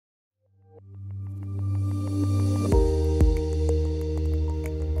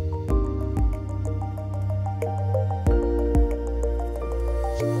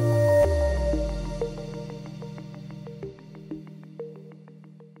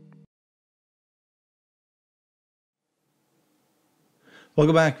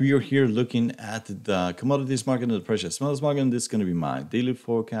Welcome back. We are here looking at the commodities market and the precious metals market. And this is going to be my daily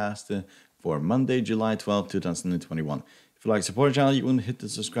forecast for Monday, July 12, 2021. If you like to support the channel, you want to hit the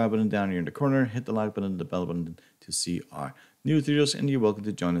subscribe button down here in the corner, hit the like button and the bell button to see our new videos, and you're welcome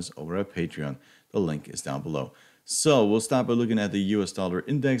to join us over at Patreon. The link is down below. So we'll start by looking at the US dollar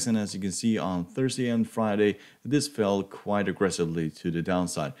index, and as you can see on Thursday and Friday, this fell quite aggressively to the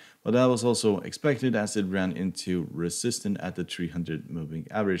downside. But that was also expected as it ran into resistance at the 300 moving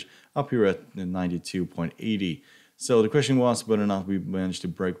average up here at 92.80. So the question was whether or not we managed to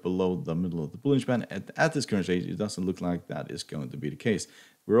break below the middle of the bullish band. At this current stage, it doesn't look like that is going to be the case.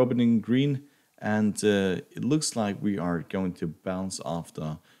 We're opening green, and it looks like we are going to bounce off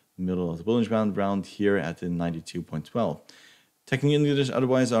the middle of the bullish band round here at the 92.12. Technical indicators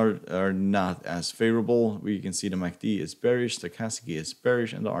otherwise are not as favorable. We can see the MACD is bearish, stochastic is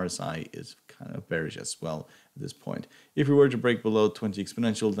bearish, and the RSI is kind of bearish as well at this point. If we were to break below 20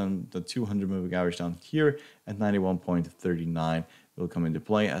 exponential, then the 200 moving average down here at 91.39 will come into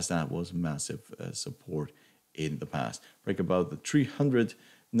play, as that was massive support in the past. Break above the 300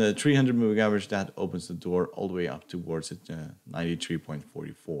 moving average, that opens the door all the way up towards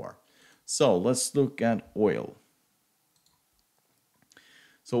 93.44. So let's look at oil.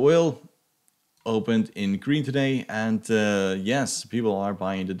 So oil opened in green today, and yes, people are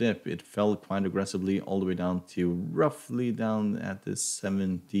buying the dip. It fell quite aggressively all the way down to roughly down at the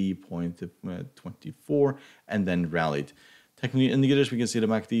 70.24 and then rallied. Technical indicators, we can see the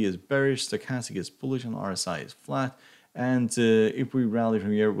MACD is bearish, stochastic is bullish, and RSI is flat. And if we rally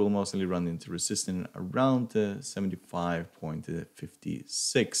from here, we'll mostly run into resistance around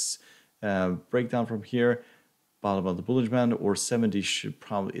 75.56. Breakdown from here, bottom of the bullish band, or 70 should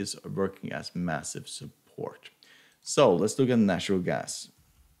probably is working as massive support. So let's look at natural gas.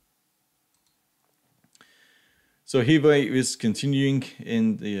 So heat wave is continuing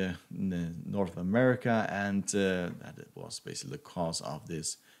in the North America, and that was basically the cause of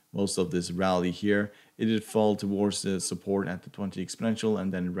this. Most of this rally here, it did fall towards the support at the 20 exponential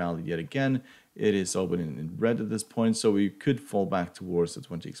and then rallied yet again. It is opening in red at this point, so we could fall back towards the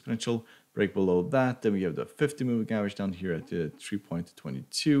 20 exponential, break below that. Then we have the 50 moving average down here at the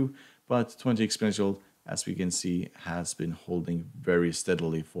 3.22, but 20 exponential, as we can see, has been holding very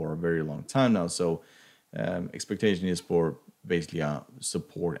steadily for a very long time now. So expectation is for basically a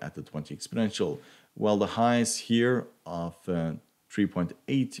support at the 20 exponential, while the highs here of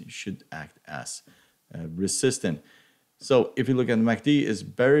 3.8 should act as resistant. So if you look at the MACD, is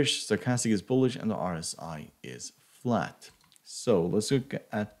bearish, stochastic is bullish, and the RSI is flat. So let's look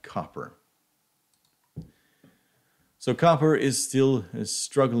at copper. So copper is still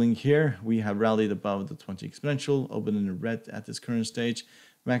struggling here. We have rallied above the 20 exponential, open in red at this current stage.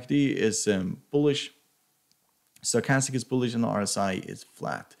 MACD is bullish, stochastic is bullish, and the RSI is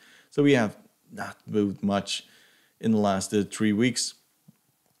flat. So we have not moved much in the last 3 weeks.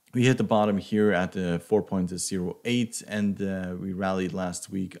 We hit the bottom here at 4.08, and we rallied last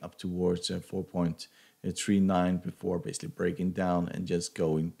week up towards 4.39 before basically breaking down and just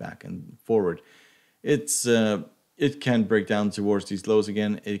going back and forward. It can break down towards these lows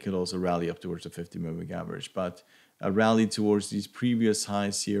again. It could also rally up towards the 50 moving average, but a rally towards these previous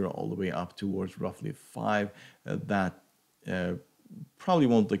highs here all the way up towards roughly 5, that probably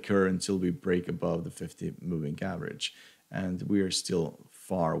won't occur until we break above the 50 moving average, and we are still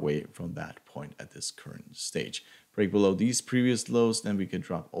far away from that point at this current stage. Break below these previous lows, then we can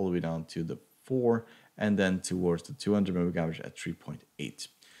drop all the way down to the 4 and then towards the 200 moving average at 3.8.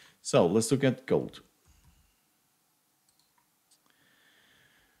 So let's look at gold.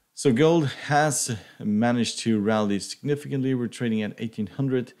 So gold has managed to rally significantly. We're trading at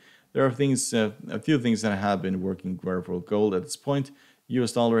 1800. There are things, a few things that have been working well for gold at this point.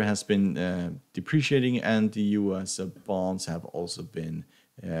 US dollar has been depreciating, and the US bonds have also been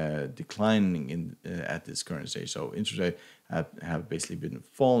declining at this current stage. So interest rates have basically been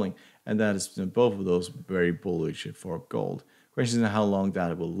falling, and that is both of those very bullish for gold. Question is how long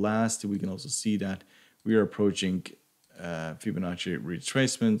that will last. We can also see that we are approaching Fibonacci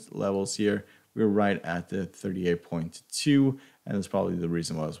retracement levels here. We're right at the 38.2, and that's probably the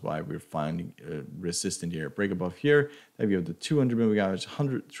reason why we're finding resistance here. Break above here, then we have the 200 moving average,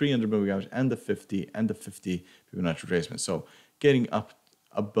 300 moving average, and the 50 Fibonacci retracement. So getting up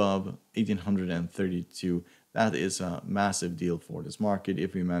above 1832, that is a massive deal for this market.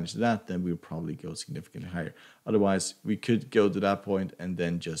 If we manage that, then we'll probably go significantly higher. Otherwise, we could go to that point and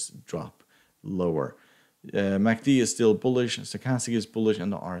then just drop lower. MACD is still bullish, stochastic is bullish,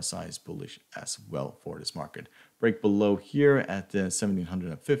 and the RSI is bullish as well for this market. Break below here at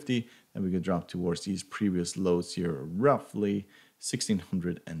 1750, and we could drop towards these previous lows here, roughly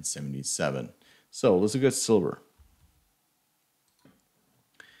 1,677. So let's look at silver.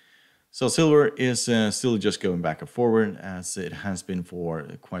 So silver is still just going back and forward as it has been for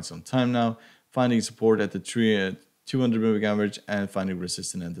quite some time now, finding support at the 200 moving average and finding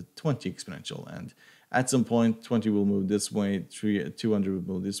resistance at the 20 exponential. And at some point, 20 will move this way, 200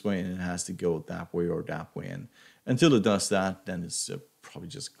 will move this way, and it has to go that way or that way. And until it does that, then it's probably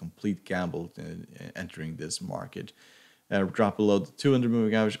just a complete gamble entering this market. Drop below the 200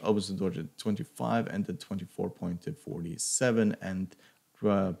 moving average, opens the door to 25 and the 24.47, and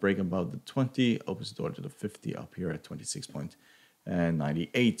break above the 20, opens the door to the 50 up here at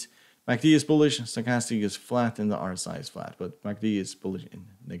 26.98. MACD is bullish, stochastic is flat, and the RSI is flat, but MACD is bullish in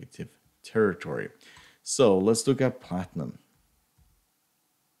negative territory. So let's look at platinum.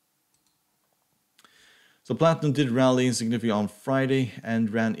 So platinum did rally significantly on Friday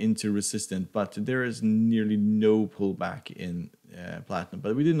and ran into resistance, but there is nearly no pullback in platinum.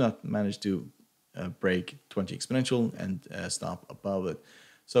 But we did not manage to break 20 exponential and stop above it.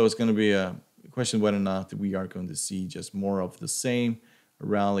 So it's going to be a question whether or not we are going to see just more of the same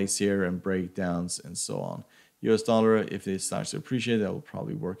rallies here and breakdowns and so on. US dollar, if it starts to appreciate, that will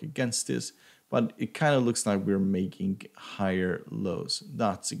probably work against this. But it kind of looks like we're making higher lows.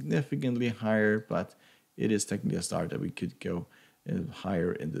 Not significantly higher, but it is technically a start that we could go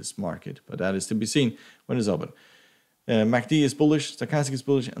higher in this market. But that is to be seen when it's open. MACD is bullish, stochastic is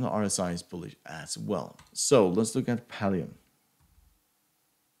bullish, and the RSI is bullish as well. So let's look at palladium.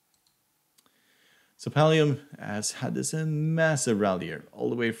 So palladium has had this massive rally here, all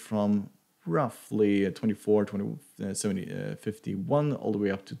the way from roughly 24, 51, all the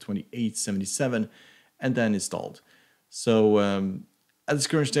way up to 28.77, and then it stalled. So at this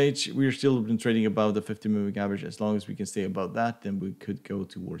current stage, we're still been trading above the 50 moving average. As long as we can stay above that, then we could go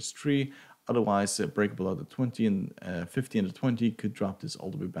towards 3. Otherwise, break below the 20 and 50 and the 20 could drop this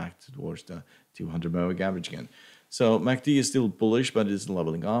all the way back towards the 200 moving average again. So MACD is still bullish, but it is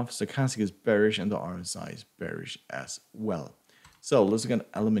leveling off. Stochastic is bearish, and the RSI is bearish as well. So let's look at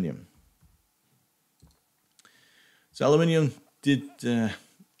aluminium. So aluminium did,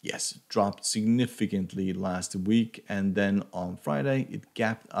 dropped significantly last week, and then on Friday it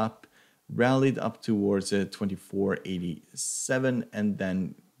gapped up, rallied up towards 24.87, and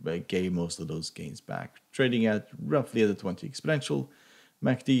then gave most of those gains back, trading at roughly at the 20 exponential.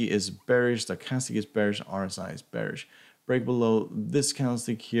 MACD is bearish, stochastic is bearish, RSI is bearish. Break below this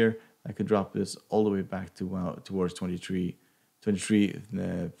candlestick here, I could drop this all the way back to towards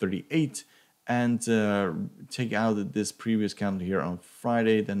 23.38, and take out this previous candle here on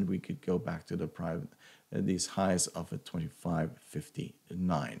Friday. Then we could go back to the these highs of a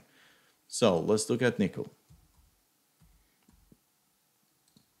 25.59. So let's look at nickel.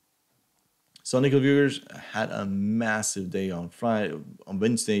 So nickel viewers had a massive day on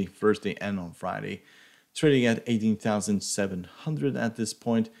Wednesday, Thursday, and on Friday, trading at 18,700 at this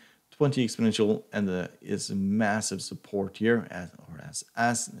point. 20 exponential, and is a massive support here,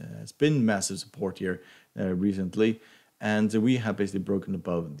 has been massive support here recently, and we have basically broken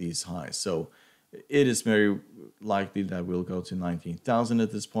above these highs. So it is very likely that we'll go to 19,000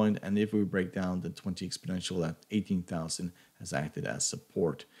 at this point, and if we break down the 20 exponential at 18,000 has acted as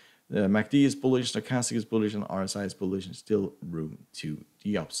support. The MACD is bullish, stochastic is bullish, and RSI is bullish, and still room to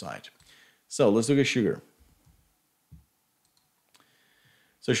the upside. So let's look at sugar.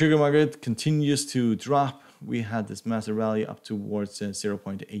 So sugar market continues to drop. We had this massive rally up towards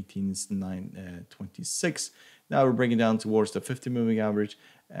 0.18926. Now we're breaking down towards the 50 moving average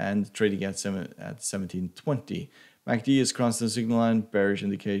and trading at 1720. MACD is constant signal line, bearish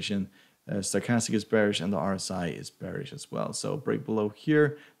indication. Stochastic is bearish, and the RSI is bearish as well. So break below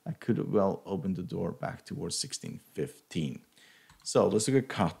here, that could well open the door back towards 1615. So let's look at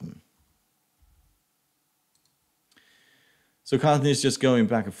cotton. So cotton is just going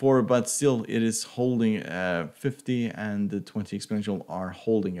back and forth, but still it is holding 50, and the 20 exponential are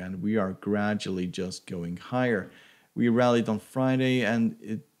holding, and we are gradually just going higher. We rallied on Friday, and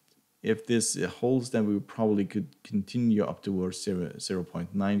if this holds, then we probably could continue up towards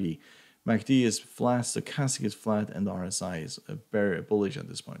 0.90. MACD is flat, stochastic is flat, and the RSI is very bullish at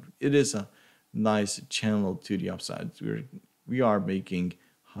this point. It is a nice channel to the upside. We are making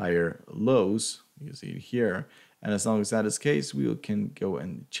higher lows, you can see it here. And as long as that is the case, we can go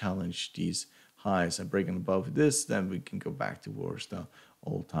and challenge these highs. And breaking above this, then we can go back towards the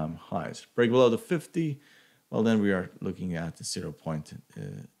all-time highs. Break below the 50, well, then we are looking at the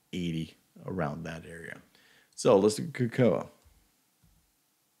 0.80 around that area. So let's look at cocoa.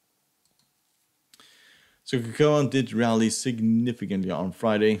 So cocoa did rally significantly on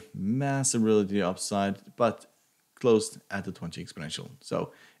Friday, massive relative upside, but closed at the 20 exponential.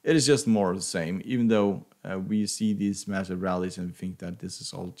 So it is just more of the same, even though we see these massive rallies and we think that this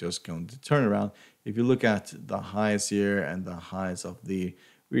is all just going to turn around. If you look at the highs here and the highs of the,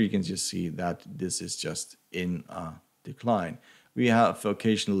 you can just see that this is just in a decline. We have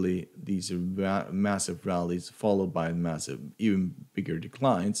occasionally these massive rallies followed by massive, even bigger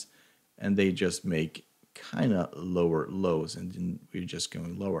declines, and they just make kind of lower lows, and then we're just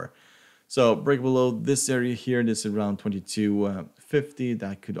going lower. So break below this area here, this is around 2250.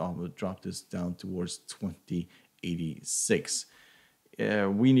 That could almost drop this down towards 2086.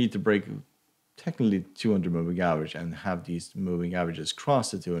 We need to break technically 200 moving average and have these moving averages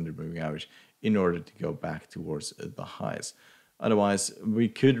cross the 200 moving average in order to go back towards the highs. Otherwise, we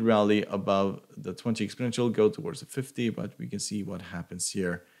could rally above the 20 exponential, go towards the 50, but we can see what happens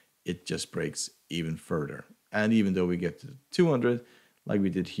here. It just breaks even further. And even though we get to 200, like we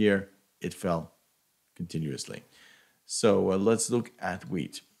did here, it fell continuously. So let's look at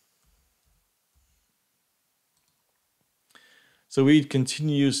wheat. So wheat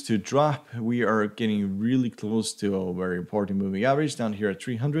continues to drop. We are getting really close to a very important moving average down here at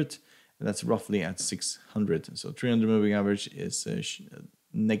 300. And that's roughly at 600. So 300 moving average is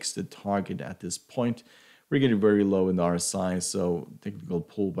next to target at this point. We're getting very low in the RSI, so technical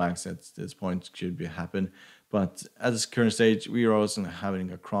pullbacks at this point should be happen. But at this current stage, we are also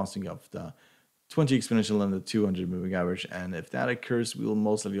having a crossing of the 20 exponential and the 200 moving average. And if that occurs, we will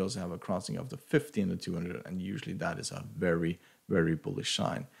most likely also have a crossing of the 50 and the 200. And usually that is a very, very bullish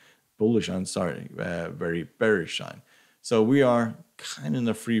sign. Very bearish sign. So we are kind of in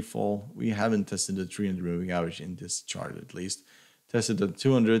a free fall. We haven't tested the 300 moving average in this chart at least. Tested the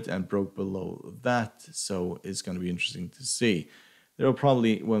 200 and broke below that. So it's going to be interesting to see. There will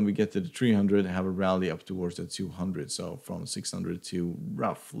probably, when we get to the 300, have a rally up towards the 200. So from 600 to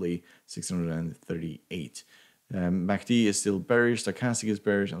roughly 638. MACD is still bearish, stochastic is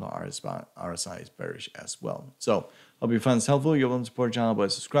bearish, and the RSI is bearish as well. So, hope you find this helpful. You want to support the channel by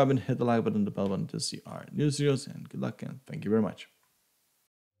subscribing, hit the like button, the bell button to see our new videos, and good luck and thank you very much.